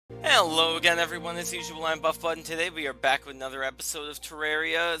Hello again, everyone. As usual, I'm BuffBud, and today we are back with another episode of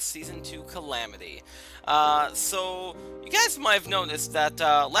Terraria Season 2 Calamity. So, you guys might have noticed that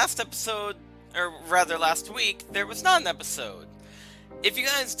last episode, or rather last week, there was not an episode. If you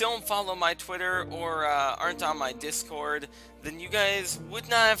guys don't follow my Twitter or aren't on my Discord, then you guys would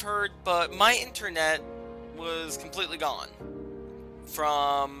not have heard, but my internet was completely gone.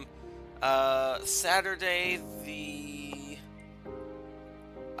 From Saturday the...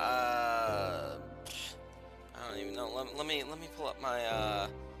 I don't even know. Let me pull up my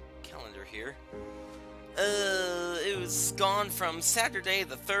calendar here. It was gone from Saturday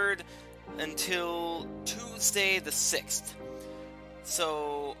the 3rd until Tuesday the 6th.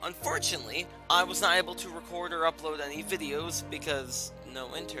 So, unfortunately, I was not able to record or upload any videos because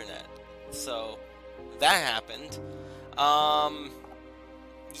no internet. So, that happened.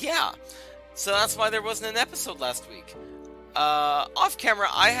 Yeah. So that's why there wasn't an episode last week. Off camera,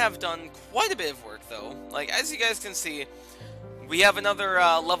 I have done quite a bit of work, though. Like, as you guys can see, we have another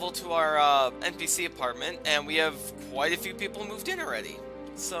level to our NPC apartment, and we have quite a few people moved in already.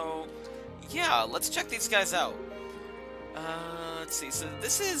 So, yeah, let's check these guys out. Let's see. So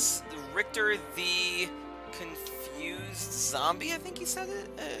this is Richter the Confused Zombie, I think he said it.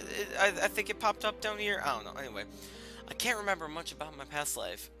 I think it popped up down here. I don't know. Anyway. I can't remember much about my past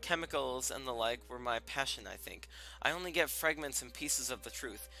life. Chemicals and the like were my passion, I think. I only get fragments and pieces of the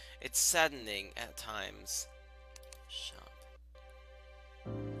truth. It's saddening at times. Shop.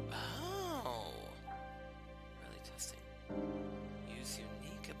 Oh. Really testing. Use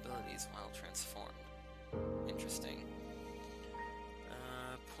unique abilities while transformed. Interesting.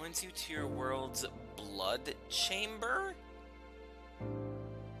 Points you to your world's blood chamber?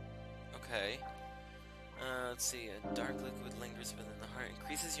 Okay. Let's see, a dark liquid lingers within the heart,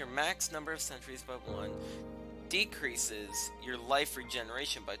 increases your max number of centuries by 1, decreases your life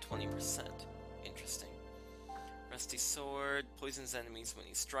regeneration by 20%. Interesting. Rusty sword, poisons enemies when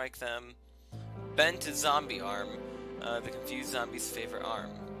you strike them. Bent to zombie arm, the confused zombie's favorite arm.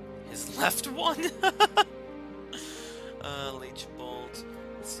 His left one! Leech bolt,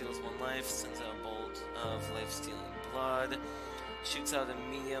 steals 1 life, sends out a bolt of life-stealing blood. Shoots out a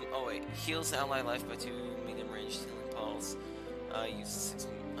medium... Oh, wait. Heals ally life by 2 medium-range healing pulse. Uses 6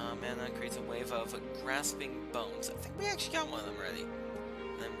 mana. Creates a wave of grasping bones. I think we actually got one of them ready.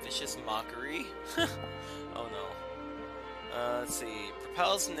 And then Vicious Mockery. Oh, no. Let's see.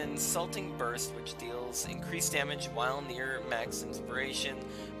 Propels an insulting burst, which deals increased damage while near max inspiration.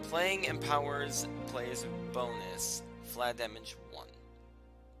 Playing empowers players with bonus. Flat damage 1.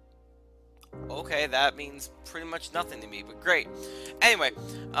 Okay, that means pretty much nothing to me, but great. Anyway,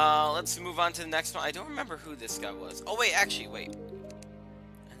 let's move on to the next one. I don't remember who this guy was. Oh, wait, actually, wait.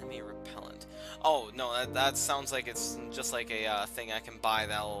 Enemy repellent. Oh, no, that sounds like it's just like a thing I can buy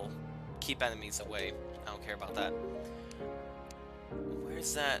that'll keep enemies away. I don't care about that.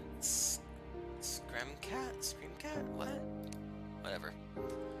 Where's that? Screamcat? Screamcat? What? Whatever.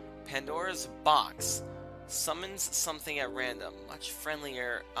 Pandora's box. Summons something at random. Much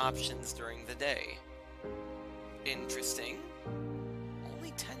friendlier options during the day. Interesting.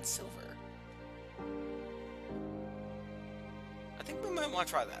 Only 10 silver. I think we might want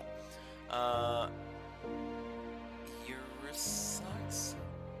to try that. Eurosocks?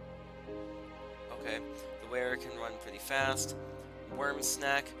 Okay. The wearer can run pretty fast. Worm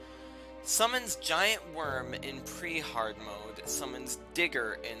snack. Summons giant worm in pre-hard mode. Summons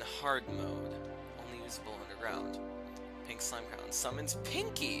digger in hard mode. Usable underground. Pink slime crown summons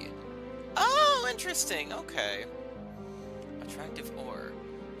Pinky. Oh, interesting. Okay. Attractive ore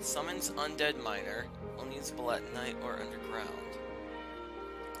summons undead miner. Only usable at night or underground.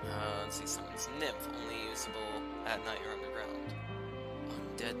 Let's see. Summons nymph. Only usable at night or underground.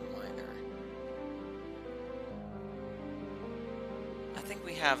 Undead miner. I think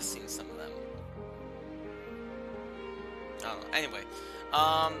we have seen some of them. I don't know. Anyway,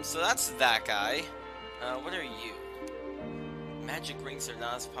 so that's that guy. What are you? Magic rings are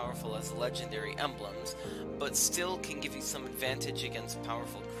not as powerful as legendary emblems, but still can give you some advantage against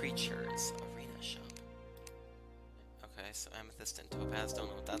powerful creatures. Arena shop. Okay, so amethyst and topaz, don't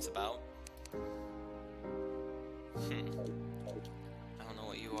know what that's about. I don't know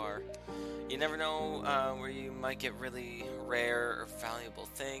what you are. You never know where you might get really rare or valuable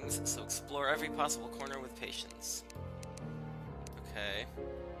things, so explore every possible corner with patience. Okay.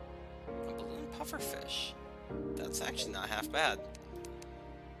 A balloon pufferfish. That's actually not half bad.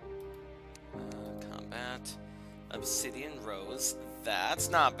 Combat. Obsidian rose. That's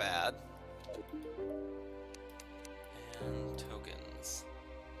not bad. And tokens.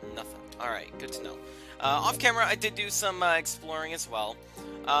 Nothing. Alright, good to know. Off camera, I did do some exploring as well.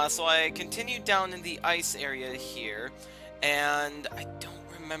 So I continued down in the ice area here, and I don't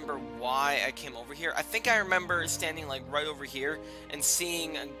remember why I came over here. I think I remember standing like right over here and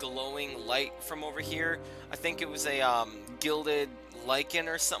seeing a glowing light from over here. I think it was a gilded lichen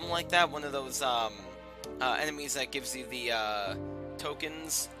or something like that. One of those enemies that gives you the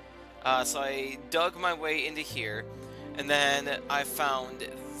tokens. So I dug my way into here, and then I found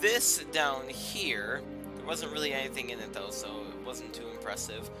this down here. There wasn't really anything in it though, so it wasn't too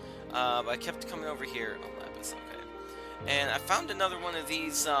impressive. But I kept coming over here. Oh, lapis, okay. And I found another one of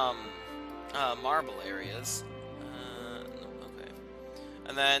these marble areas. No, okay.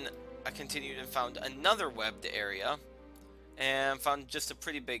 And then I continued and found another webbed area. And found just a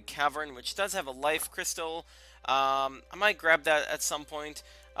pretty big cavern, which does have a life crystal. I might grab that at some point.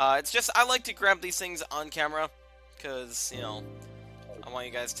 It's just, I like to grab these things on camera, because, you know, I want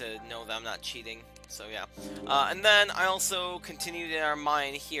you guys to know that I'm not cheating. So, yeah. And then I also continued in our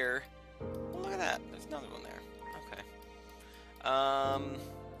mine here. Oh, look at that. There's another one there. Okay.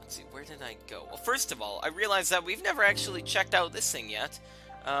 Let's see, where did I go? Well, first of all, I realized that we've never actually checked out this thing yet.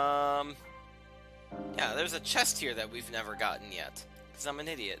 Yeah, there's a chest here that we've never gotten yet, because I'm an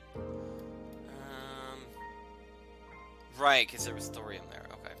idiot. Right, because there was thorium there,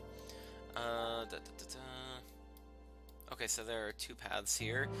 okay. Okay, so there are two paths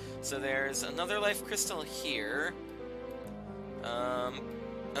here. So there's another life crystal here.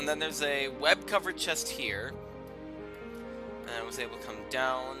 And then there's a web-covered chest here. And I was able to come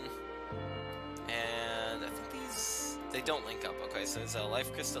down. And I think these, they don't link up. Okay, so there's a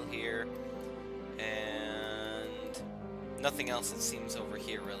life crystal here. And nothing else, it seems, over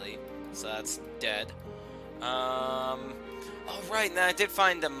here, really. So that's dead. Oh, right, and then I did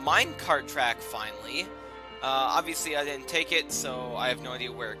find the minecart track, finally. Obviously, I didn't take it, so I have no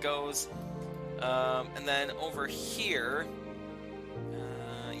idea where it goes. And then over here...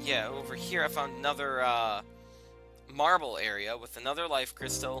 yeah, over here I found another marble area with another life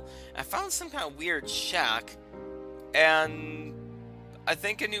crystal. I found some kind of weird shack. And I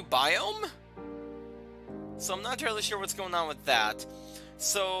think a new biome? So I'm not entirely sure what's going on with that.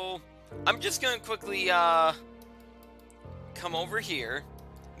 So I'm just going to quickly come over here,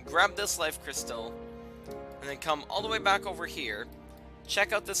 grab this life crystal, and then come all the way back over here,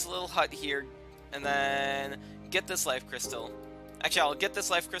 check out this little hut here, and then get this life crystal. Actually, I'll get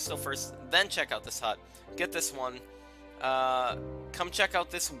this life crystal first, then check out this hut. Get this one. Come check out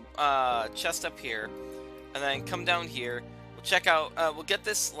this chest up here, and then come down here. We'll check out. We'll get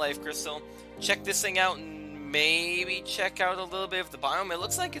this life crystal. Check this thing out, and maybe check out a little bit of the biome. It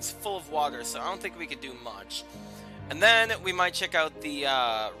looks like it's full of water, so I don't think we could do much. And then we might check out the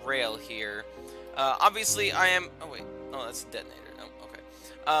rail here. Obviously, I am... Oh, wait. Oh, that's a detonator. No, okay.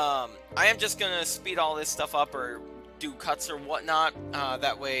 I am just gonna speed all this stuff up or do cuts or whatnot.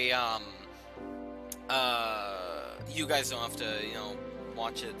 That way, you guys don't have to, you know,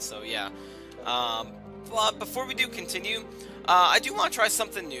 watch it. So, yeah. But before we do continue, I do want to try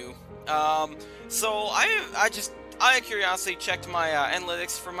something new. So I just, out of curiosity, checked my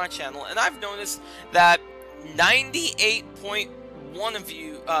analytics for my channel, and I've noticed that 98.1% of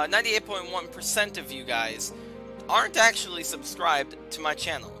you, 98.1% of you guys aren't actually subscribed to my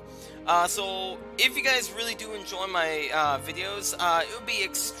channel. So if you guys really do enjoy my videos, it would be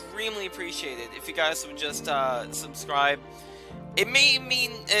extremely appreciated if you guys would just subscribe. It may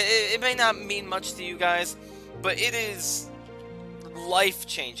not mean much to you guys, but it is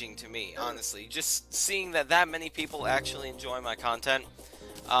life-changing to me, honestly, just seeing that many people actually enjoy my content.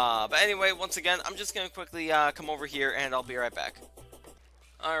 But anyway, once again, I'm just gonna quickly come over here, and I'll be right back.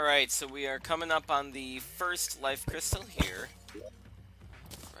 Alright, so we are coming up on the first life crystal here.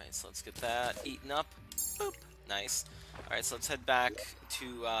 Alright, so let's get that eaten up. Boop. Nice. Alright, so let's head back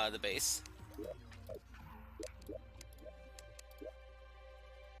to the base.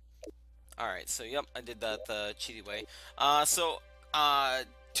 Alright, so yep, I did that the cheaty way.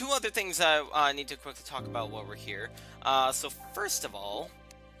 Two other things I need to quickly talk about while we're here. So first of all,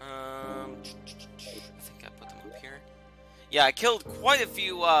 I think I put them up here. Yeah, I killed quite a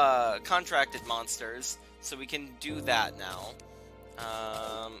few contracted monsters, so we can do that now.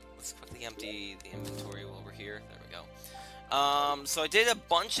 Let's quickly empty the inventory while we're here. There we go. So I did a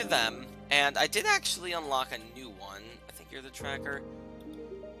bunch of them, and I did actually unlock a new one. I think you're the tracker.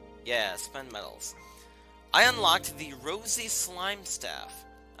 Yeah, spend metals. I unlocked the Rosy Slime Staff.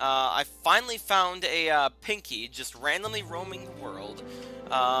 I finally found a Pinky just randomly roaming the world.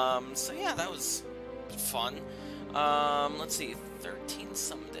 So yeah, that was fun. Let's see, 13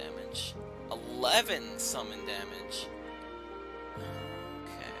 summon damage, 11 summon damage.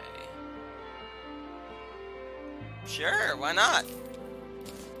 Okay. Sure, why not?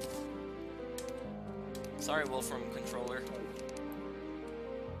 Sorry, Wolfram controller.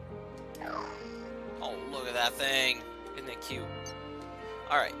 Oh, look at that thing. Isn't it cute?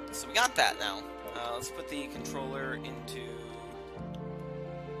 Alright, so we got that now. Let's put the controller into...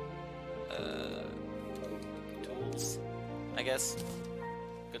 tools, I guess.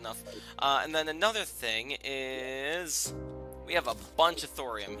 Good enough. And then another thing is... we have a bunch of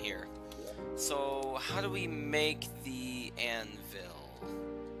thorium here. So, how do we make the anvil?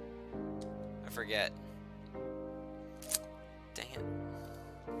 I forget. Dang it.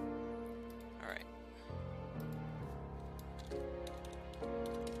 Alright.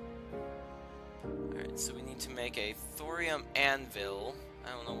 Alright, so we need to make a thorium anvil. I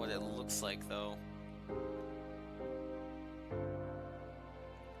don't know what it looks like, though.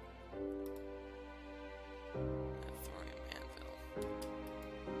 Thorium anvil.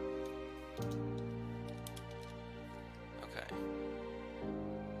 Okay.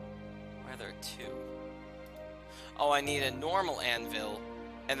 Why are there two? Oh, I need a normal anvil,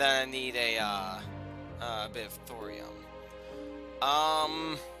 and then I need a bit of thorium.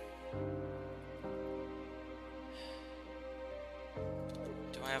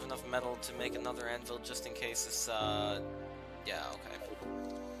 Do I have enough metal to make another anvil just in case this, yeah, okay.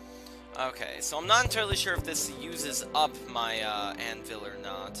 Okay, so I'm not entirely sure if this uses up my, anvil or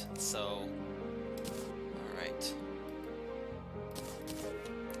not, so... Alright.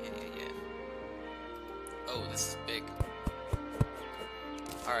 Yeah. Oh, this is big.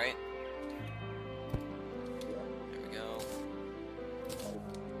 Alright. There we go.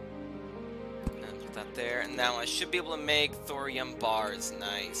 And put that there, and now I should be able to make thorium bars.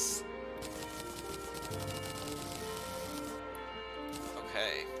 Nice.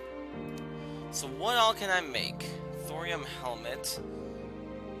 Okay. So what all can I make? Thorium helmet.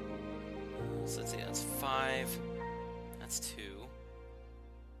 So let's see, that's 5. That's 2.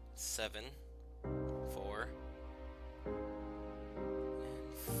 7. 4. And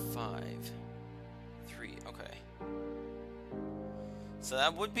 5. 3. Okay. So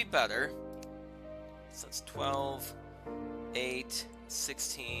that would be better. So that's 12. 8.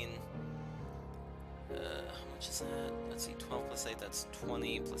 16. How much is that? Let's see, 12 plus 8, that's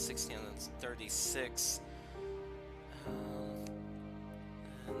 20, plus 16, that's 36.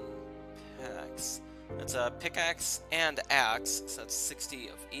 And pickaxe. That's a pickaxe and axe, so that's 60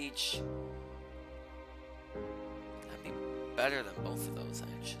 of each. That'd be better than both of those,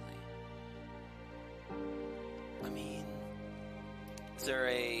 actually. I mean, is there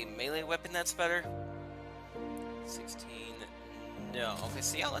a melee weapon that's better? 16, no. Okay,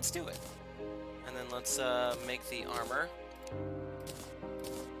 so yeah, let's do it. And then let's make the armor.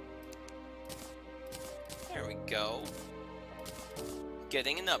 There we go.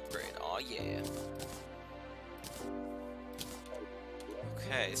 Getting an upgrade. Aw, yeah.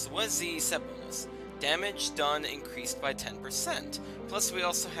 Okay, so what is the set bonus? Damage done increased by 10%. Plus we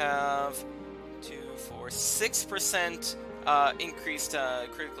also have 2, 4, 6% increased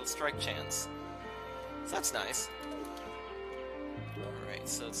critical strike chance. So that's nice. Alright,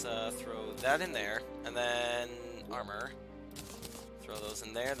 so let's throw that in there, and then armor. Throw those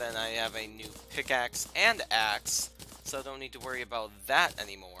in there, then I have a new pickaxe and axe, so I don't need to worry about that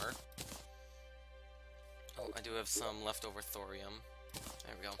anymore. Oh, I do have some leftover thorium.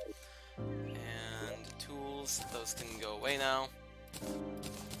 There we go. And tools, those can go away now.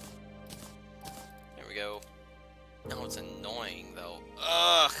 There we go. Oh, it's annoying, though.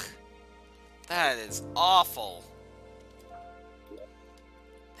 Ugh! That is awful.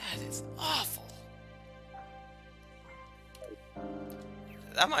 That is awful.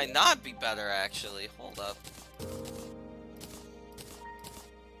 That might not be better, actually. Hold up.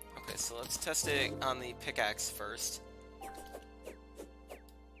 Okay, so let's test it on the pickaxe first.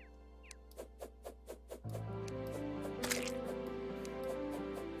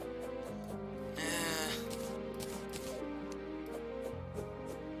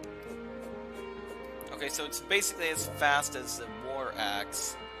 Okay, so it's basically as fast as the war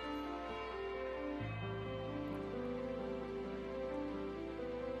axe.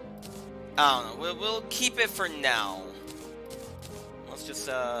 I don't know, we'll keep it for now. Let's just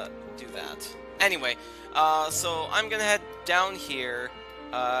do that. Anyway, so I'm gonna head down here.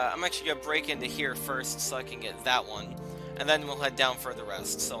 I'm actually gonna break into here first so I can get that one. And then we'll head down for the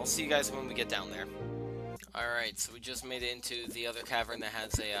rest. So I'll see you guys when we get down there. Alright, so we just made it into the other cavern that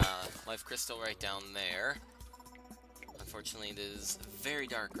has a life crystal right down there. Unfortunately, it is very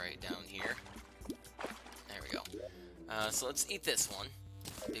dark right down here. There we go. So let's eat this one,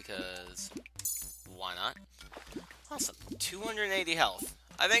 because why not? Awesome. 280 health.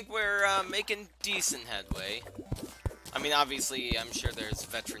 I think we're making decent headway. I mean, obviously, I'm sure there's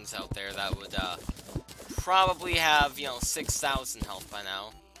veterans out there that would probably have, you know, 6,000 health by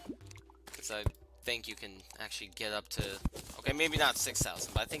now. Because I think you can actually get up to... Okay, maybe not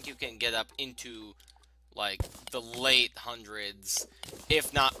 6,000, but I think you can get up into, like, the late hundreds,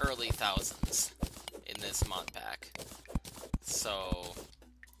 if not early thousands, in this mod pack. So,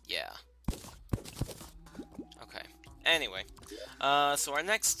 yeah. Okay. Anyway, so our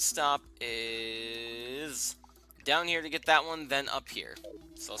next stop is down here to get that one, then up here.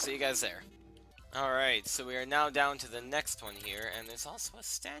 So I'll see you guys there. Alright, so we are now down to the next one here, and there's also a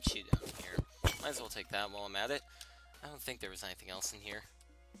statue down here. Might as well take that while I'm at it. I don't think there was anything else in here.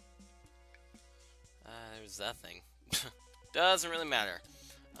 There's that thing. Doesn't really matter.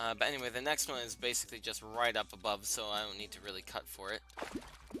 But anyway, the next one is basically just right up above, so I don't need to really cut for it.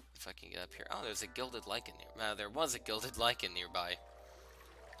 If I can get up here. Oh, there's a gilded lichen near. There was a gilded lichen nearby.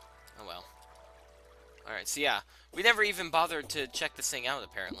 Oh well. Alright, so yeah. We never even bothered to check this thing out,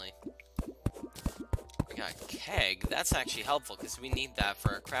 apparently. We got a keg. That's actually helpful, because we need that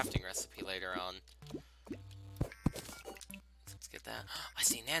for our crafting recipe later on. Let's get that. I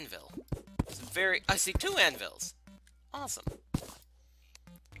see an anvil. I see 2 anvils. Awesome.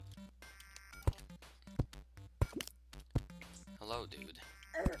 Hello, dude.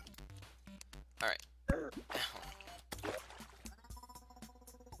 Alright.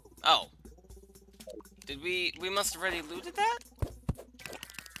 Oh. Did we must have already looted that?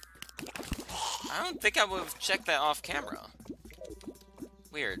 I don't think I would have checked that off camera.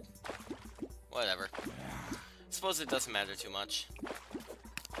 Weird. Whatever. Suppose it doesn't matter too much.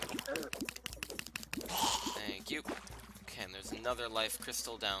 Thank you. Okay, and there's another life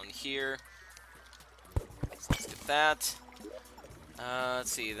crystal down here. So let's get that.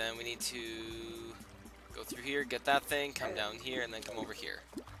 Let's see, then we need to go through here, get that thing, come down here, and then come over here.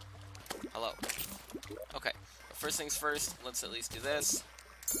 Hello. Okay, but first things first, let's at least do this.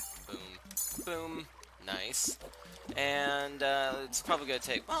 Boom. Boom. Nice. And, it's probably gonna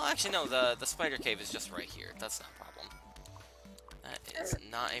take... Well, actually, no, the spider cave is just right here. That's not a problem. That is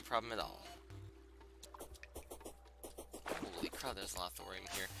not a problem at all. Holy crap, there's a lot of thorium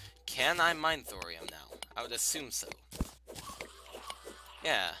here. Can I mine thorium now? I would assume so.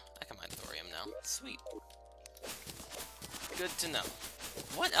 Yeah, I can mine thorium now. Sweet. Good to know.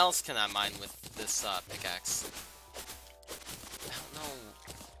 What else can I mine with this pickaxe? I don't know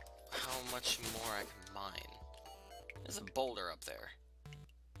how much more I can mine. There's a boulder up there.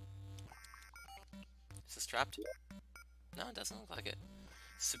 Is this trapped? No, it doesn't look like it.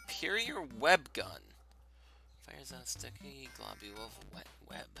 Superior web gun. Fires out a sticky globule of wet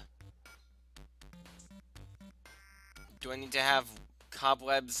web. Do I need to have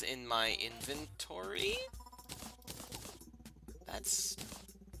cobwebs in my inventory? That's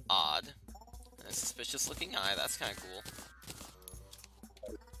odd. And a suspicious looking eye, that's kind of cool.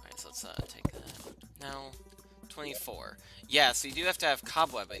 Alright, so let's take that. Now, 24. Yeah, so you do have to have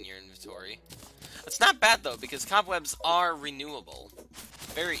cobweb in your inventory. It's not bad though, because cobwebs are renewable.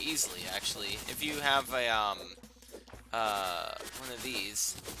 Very easily, actually. If you have a, one of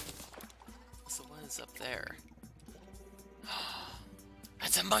these. So what is up there?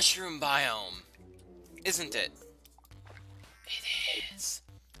 That's a mushroom biome! Isn't it? It is.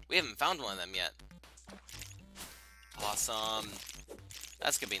 We haven't found one of them yet. Awesome.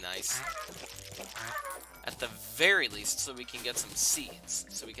 That's gonna be nice. At the very least, so we can get some seeds,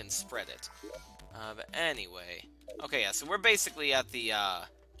 so we can spread it. But anyway. Okay, yeah, so we're basically at the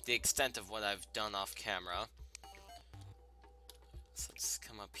extent of what I've done off camera. So let's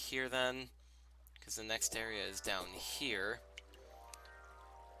come up here then, because the next area is down here.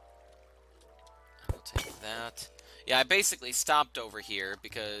 I'll take that. Yeah, I basically stopped over here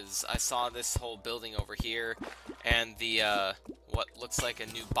because I saw this whole building over here and the, what looks like a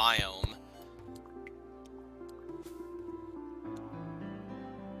new biome.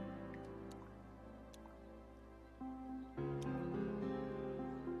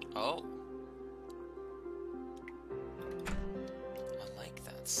 Oh. I like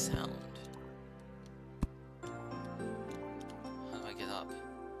that sound. How do I get up?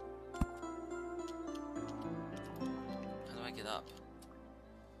 How do I get up?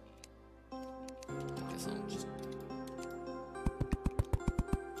 I guess I'll just... There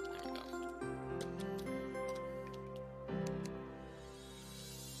we go.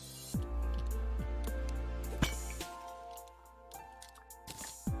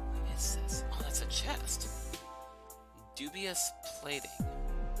 What is this? Oh, that's a chest. Dubious plating.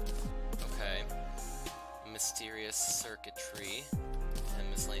 Okay. Mysterious circuitry. And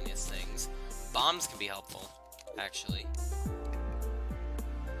miscellaneous things. Bombs can be helpful, actually.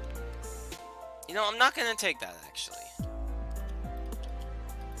 You know, I'm not gonna take that, actually.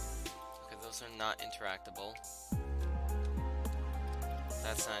 Those are not interactable.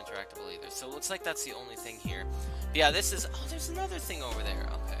 That's not interactable either. So it looks like that's the only thing here. But yeah, this is... Oh, there's another thing over there.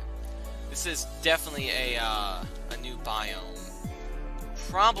 Okay. This is definitely a new biome.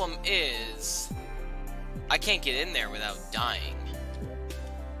 Problem is... I can't get in there without dying.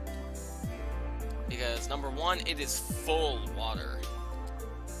 Because, number one, it is full water.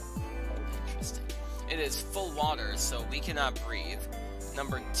 Interesting. It is full water, so we cannot breathe.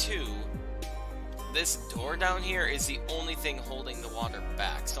 Number two... This door down here is the only thing holding the water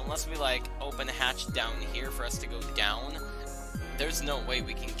back. So unless we, like, open a hatch down here for us to go down, there's no way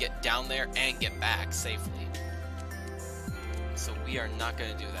we can get down there and get back safely. So we are not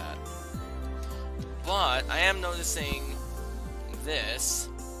going to do that. But I am noticing this.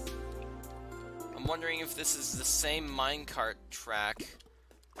 I'm wondering if this is the same minecart track.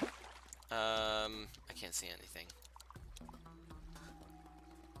 I can't see anything.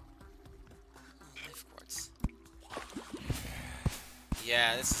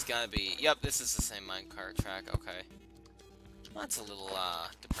 Yeah, this is gotta be... Yep, this is the same minecart track, okay. Well, that's a little,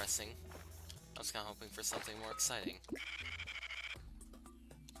 depressing. I was kinda hoping for something more exciting.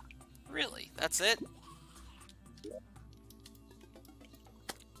 Really? That's it? Yeah,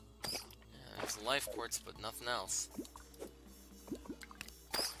 there's life quartz, but nothing else.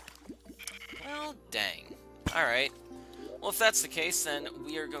 Well, dang. Alright. Well, if that's the case, then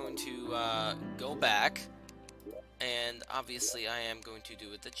we are going to, go back. And obviously I am going to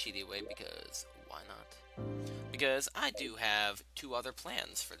do it the cheaty way because why not? Because I do have 2 other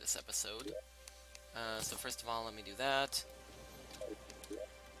plans for this episode. So first of all, let me do that.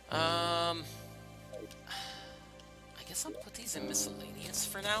 I guess I'll put these in miscellaneous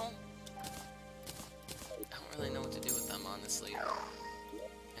for now. I don't really know what to do with them, honestly.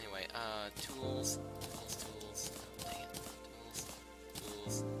 Anyway, tools. Dang it.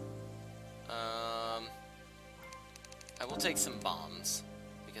 Tools. I will take some bombs,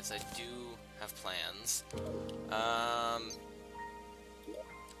 because I do have plans.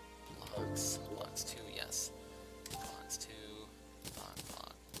 Blocks 2, yes. Blocks 2,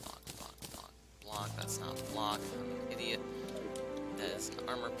 block, that's not a block, I'm an idiot. That is an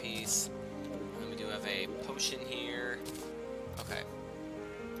armor piece. And then we do have a potion here. Okay.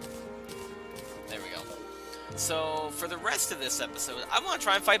 There we go. So, for the rest of this episode, I want to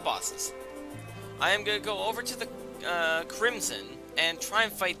try and fight bosses. I am going to go over to the Crimson and try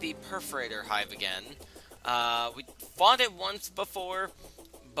and fight the Perforator Hive again. We fought it once before,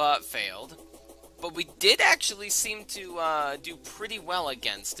 but failed. But we did actually seem to do pretty well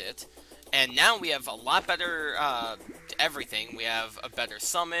against it. And now we have a lot better everything. We have a better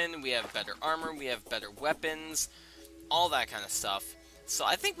summon, we have better armor, we have better weapons, all that kind of stuff. So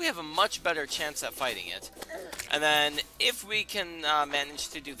I think we have a much better chance at fighting it. And then, if we can manage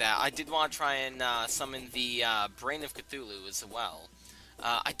to do that, I did want to try and summon the Brain of Cthulhu as well.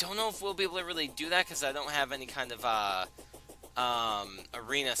 I don't know if we'll be able to really do that, because I don't have any kind of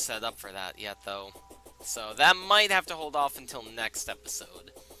arena set up for that yet, though. So that might have to hold off until next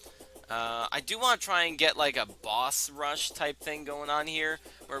episode. I do want to try and get, like, a boss rush type thing going on here,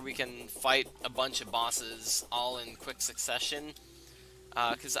 where we can fight a bunch of bosses all in quick succession.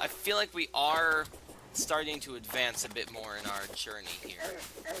 Because I feel like we are starting to advance a bit more in our journey here.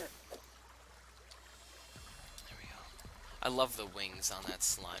 There we go. I love the wings on that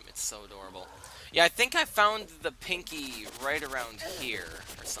slime. It's so adorable. Yeah, I think I found the pinky right around here,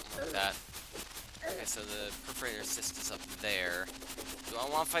 or something like that. Okay, so the Perforator Cyst is up there. Do I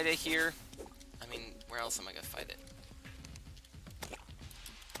want to fight it here? I mean, where else am I going to fight it?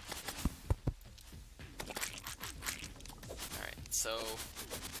 So,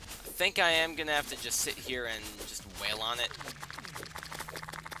 I think I am going to have to just sit here and just wail on it.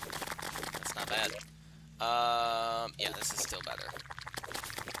 That's not bad. Yeah, this is still better.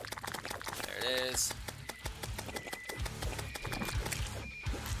 There it is.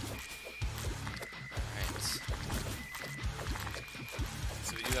 Alright.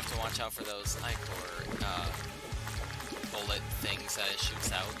 So we do have to watch out for those Ichor bullet things that it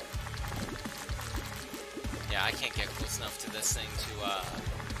shoots out. Yeah, I can't get close enough to this thing to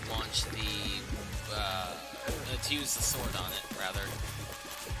launch the, to use the sword on it, rather.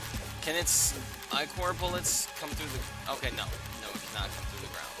 Can its Ichor bullets come through the... Okay, no. No, it cannot come through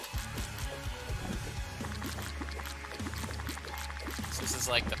the ground. So this is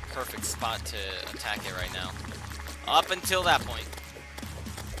like the perfect spot to attack it right now. Up until that point.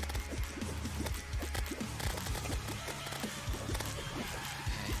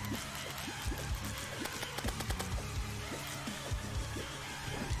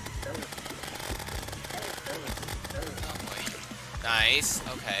 Nice,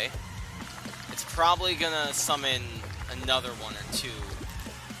 okay. It's probably gonna summon another one or two,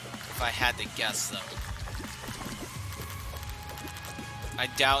 if I had to guess, though. I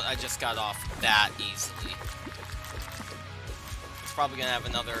doubt I just got off that easily. It's probably gonna have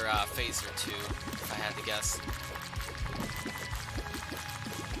another phase or two, if I had to guess.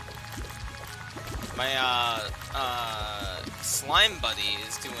 My slime buddy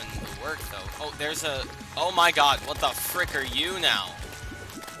is doing the work, though. Oh, there's a... Oh my god, what the frick are you now?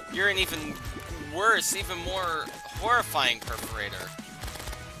 You're an even worse, even more horrifying perforator.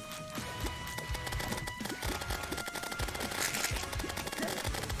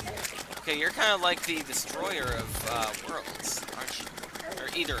 Okay, you're kind of like the destroyer of worlds, aren't you? Or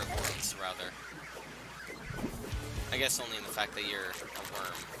eater of worlds, rather. I guess only in the fact that you're a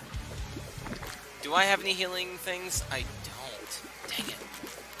worm. Do I have any healing things? I don't. Dang it.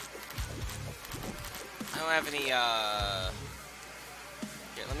 I don't have any,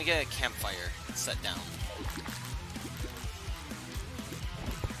 Here, let me get a campfire set down.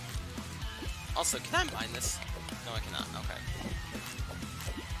 Also, can I mine this? No, I cannot. Okay.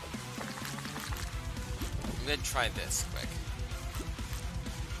 I'm gonna try this quick.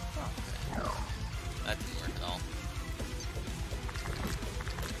 Okay. That didn't work at all.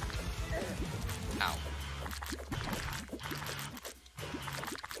 Ow.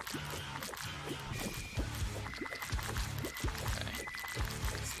 Okay.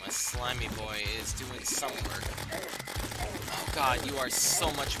 So my slimy boy is doing some work. Oh god, you are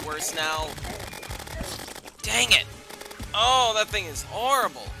so much worse now. Dang it! Oh, that thing is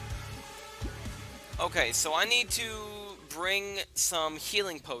horrible. Okay, so I need to bring some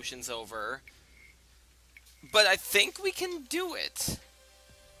healing potions over. But I think we can do it.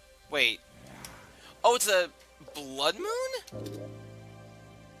 Wait. Oh, it's a blood moon?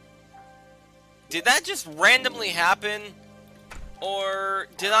 Did that just randomly happen? Or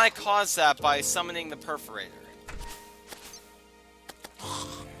did I cause that by summoning the perforator?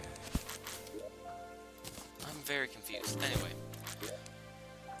 I'm very confused. Anyway.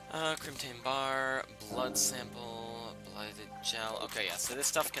 Crimtane bar, blood sample, blighted gel. Okay, yeah, so this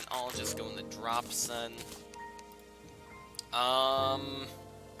stuff can all just go in the drops then. I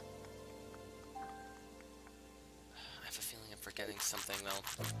have a feeling I'm forgetting something though.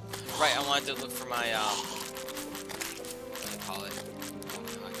 Right, I wanted to look for my, what do you call it? Oh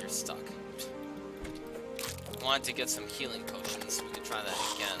god, you're stuck. I wanted to get some healing potions, so we could try that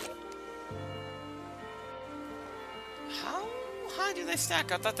again. How high do they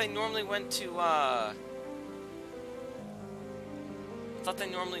stack? I thought they normally went to,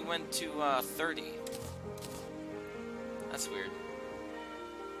 30. That's weird.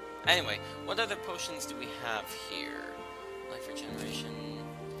 Anyway, what other potions do we have here? Life regeneration.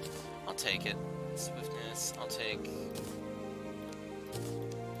 I'll take it. Swiftness. I'll take...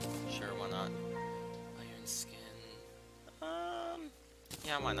 Sure, why not? Iron skin.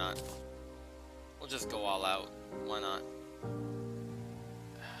 Yeah, why not? We'll just go all out. Why not?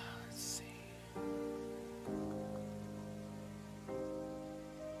 Let's see.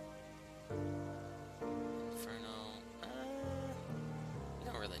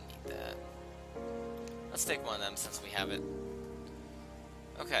 Let's take one of them since we have it.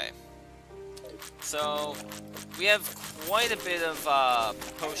 Okay. So, we have quite a bit of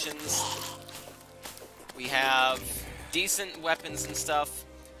potions. We have decent weapons and stuff.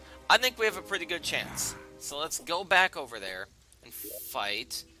 I think we have a pretty good chance. So let's go back over there and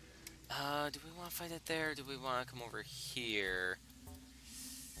fight. Do we want to fight it there? Or do we want to come over here?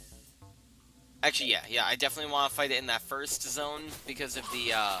 Actually, yeah, I definitely want to fight it in that first zone because of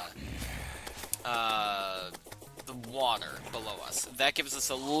the water below us. That gives us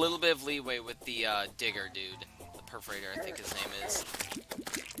a little bit of leeway with the digger dude. The perforator, I think his name is.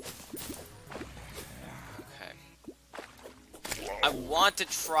 Okay. I want to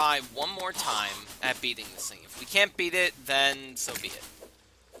try one more time at beating this thing. If we can't beat it, then so be it.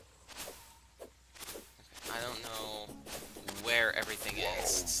 Okay. I don't know where everything is,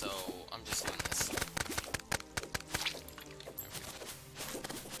 so I'm just doing this.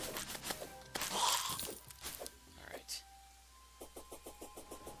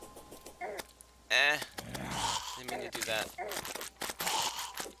 Didn't mean to do that.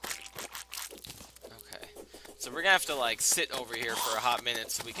 Okay. So we're gonna have to, like, sit over here for a hot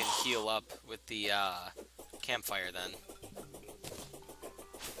minute so we can heal up with the, campfire then.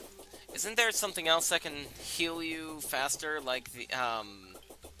 Isn't there something else that can heal you faster? Like the,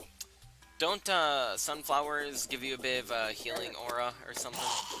 don't, sunflowers give you a bit of a healing aura or something?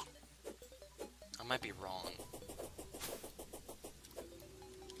 I might be wrong.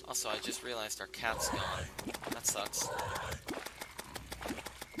 Also, I just realized our cat's gone. That sucks.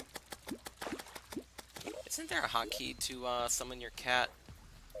 Isn't there a hotkey to summon your cat?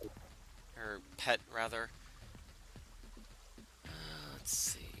 Or pet, rather? Let's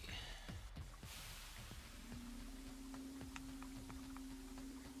see.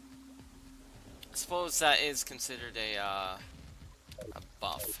 I suppose that is considered a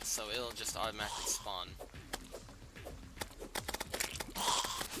buff, so it'll just automatically spawn.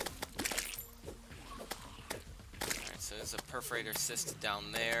 Alright, so there's a perforator cyst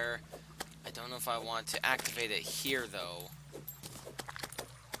down there. I don't know if I want to activate it here, though.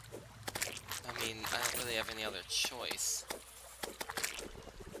 I mean, I don't really have any other choice.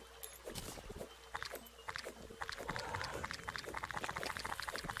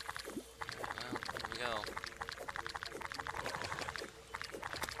 Well, here we go.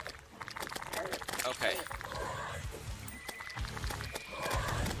 Okay.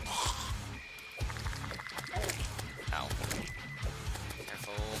 Ow.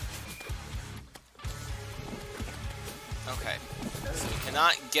 Careful. Okay. So you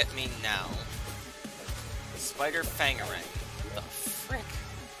cannot get me now. Spider Fangarang. The frick?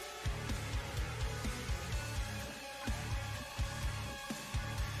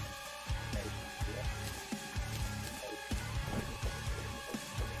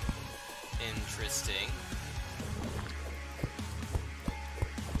 Interesting.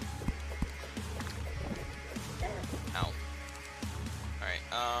 Ow. Alright,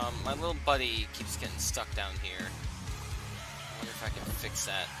 my little buddy keeps getting stuck down here. I wonder if I can fix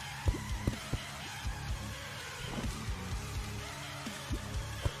that.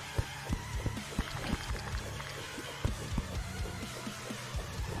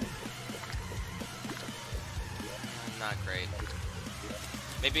 Not great.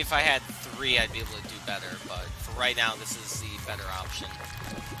 Maybe if I had 3, I'd be able to do better, but for right now, this is the better option.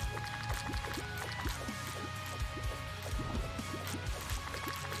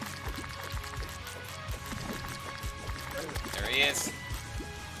 There he is.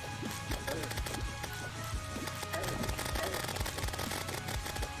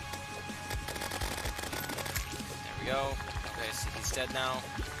 There we go. Okay, so he's dead now.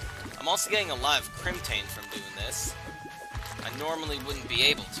 I'm also getting a lot of Crimtane from doing this. I normally wouldn't be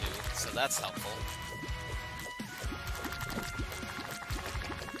able to, so that's helpful.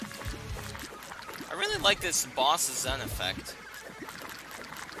 I really like this boss Zen effect.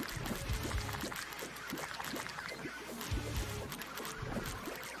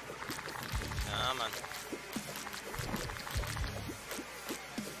 Come on.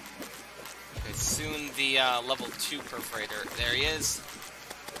 Okay, soon the level 2 perforator. There he is.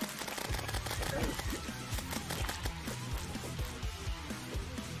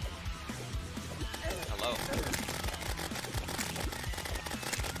 Hello.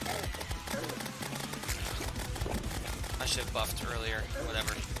 I should have buffed earlier.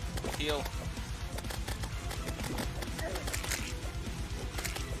 Whatever. Heal.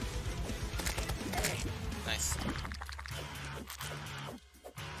 Nice.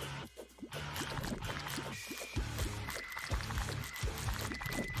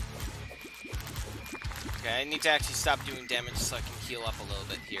 Okay, I need to actually stop doing damage so I can heal up a little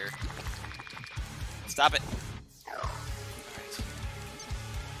bit here. Stop it. Alright.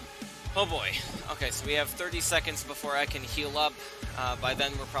 Oh boy. Okay, so we have 30 seconds before I can heal up. By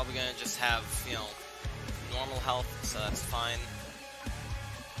then we're probably gonna just have, you know, normal health, so that's fine.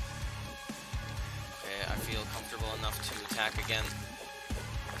 Okay, I feel comfortable enough to attack again.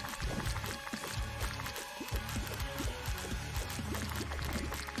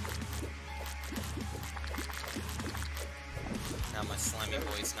 Now my slimy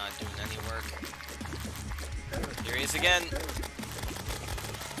boy's not doing any work. Here he is again.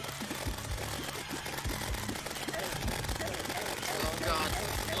 Oh god.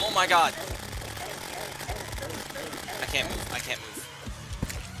 Oh my god. I can't move. I can't move.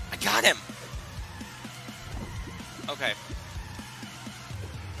 I got him! Okay.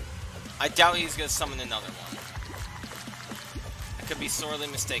 I doubt he's gonna summon another one. I could be sorely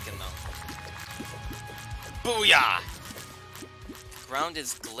mistaken though. Booyah! The ground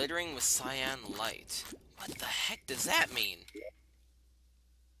is glittering with cyan light. What the heck does that mean?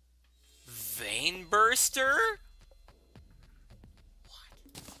 Vein burster?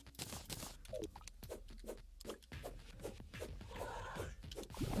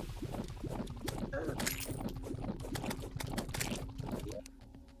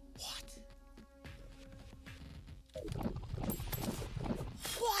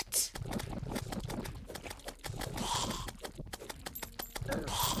 What?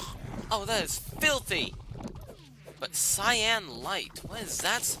 Oh, that is filthy! But cyan light, what is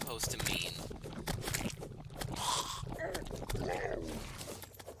that supposed to mean?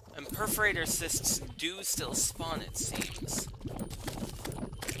 And perforator cysts do still spawn, it seems.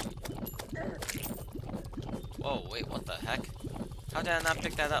 Whoa, wait, what the heck? How did I not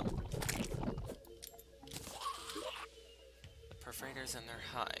pick that up? The perforators and their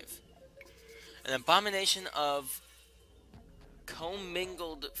hive. An abomination of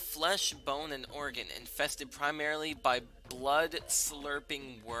commingled flesh, bone, and organ, infested primarily by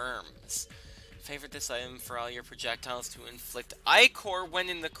blood-slurping worms. Favorite this item for all your projectiles to inflict ichor when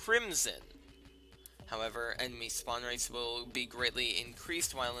in the Crimson. However, enemy spawn rates will be greatly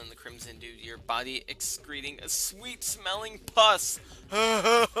increased while in the Crimson due to your body excreting a sweet-smelling pus.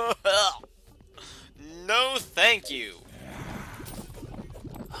 No, thank you.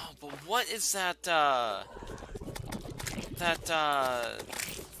 Oh, but what is that,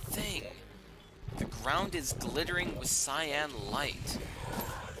 thing? The ground is glittering with cyan light.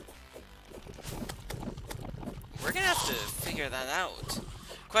 We're gonna have to figure that out.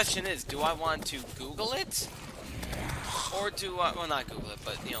 Question is, do I want to Google it? Or do I, well, not Google it,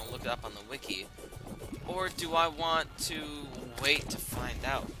 but, you know, look it up on the wiki. Or do I want to wait to find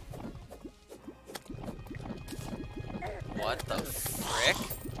out? What the frick?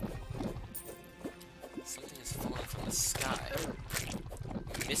 Something is falling from the sky.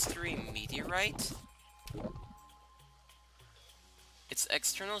 Mystery meteorite? Its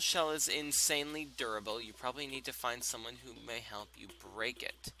external shell is insanely durable. You probably need to find someone who may help you break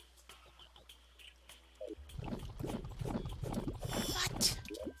it. What?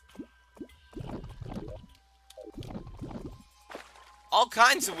 All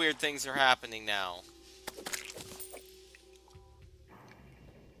kinds of weird things are happening now.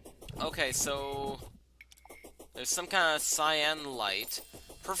 Okay, so there's some kind of cyan light.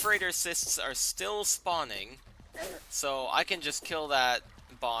 Perforator cysts are still spawning. So I can just kill that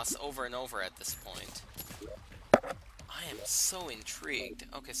boss over and over at this point. I am so intrigued.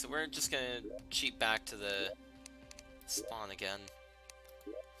 Okay, so we're just gonna cheat back to the spawn again.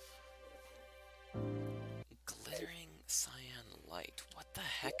 Glittering cyan light. What the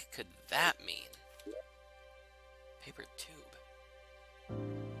heck could that mean? Paper tube.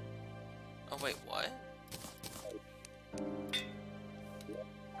 Oh wait, what?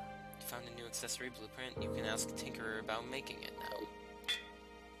 Found a new accessory blueprint. You can ask Tinkerer about making it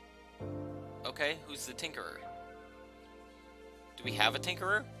now. Okay, who's the Tinkerer? Do we have a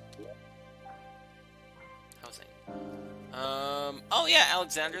Tinkerer? Housing. Oh yeah,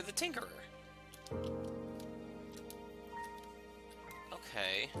 Alexander the Tinkerer.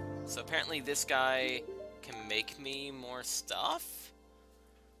 Okay, so apparently this guy can make me more stuff?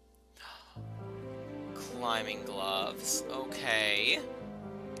 Climbing gloves, okay.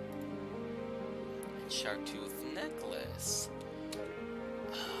 Shark tooth necklace.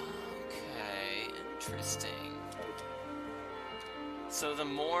 Okay, interesting. So the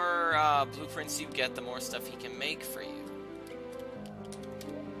more blueprints you get, the more stuff he can make for you.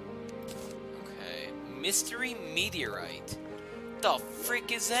 Okay, mystery meteorite. The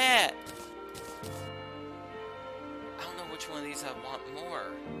frick is that? I don't know which one of these I want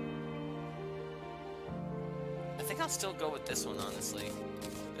more. I think I'll still go with this one, honestly.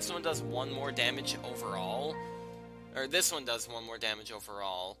 This one does 1 more damage overall. Or this one does 1 more damage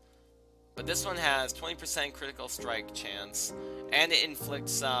overall. But this one has 20% critical strike chance. And it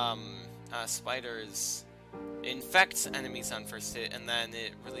inflicts spiders. It infects enemies on first hit, and then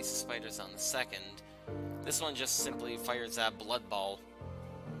it releases spiders on the second. This one just simply fires that blood ball.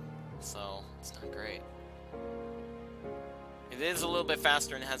 So, it's not great. It is a little bit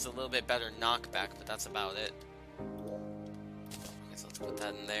faster and has a little bit better knockback, but that's about it. So let's put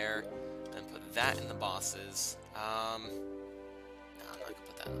that in there, then put that in the bosses. No, I'm not gonna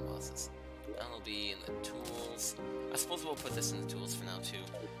put that in the bosses. That'll be in the tools. I suppose we'll put this in the tools for now too.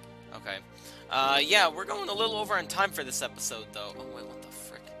 Okay. Yeah, we're going a little over on time for this episode though. Oh wait, what the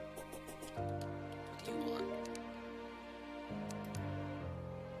frick? What do you want?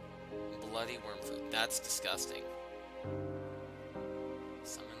 Bloody worm food. That's disgusting.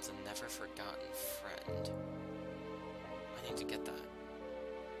 Summons a never forgotten friend. I need to get that.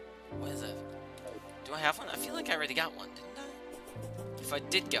 What is it? Do I have one? I feel like I already got one, didn't I? If I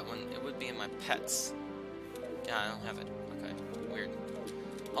did get one, it would be in my pets. Yeah, I don't have it. Okay, weird.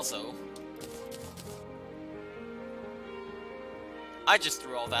 Also, I just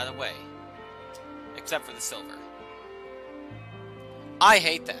threw all that away. Except for the silver. I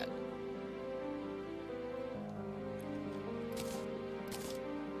hate that.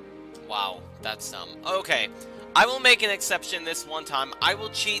 Wow, that's dumb. Okay, I will make an exception this one time. I will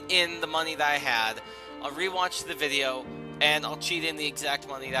cheat in the money that I had. I'll rewatch the video, and I'll cheat in the exact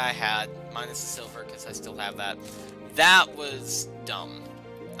money that I had, minus the silver, because I still have that. That was dumb.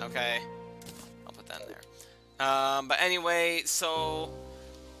 Okay? I'll put that in there. But anyway, so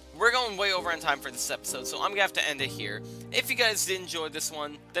we're going way over on time for this episode, so I'm gonna have to end it here. If you guys did enjoy this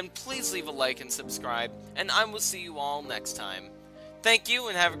one, then please leave a like and subscribe, and I will see you all next time. Thank you,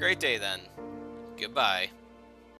 and have a great day then. Goodbye.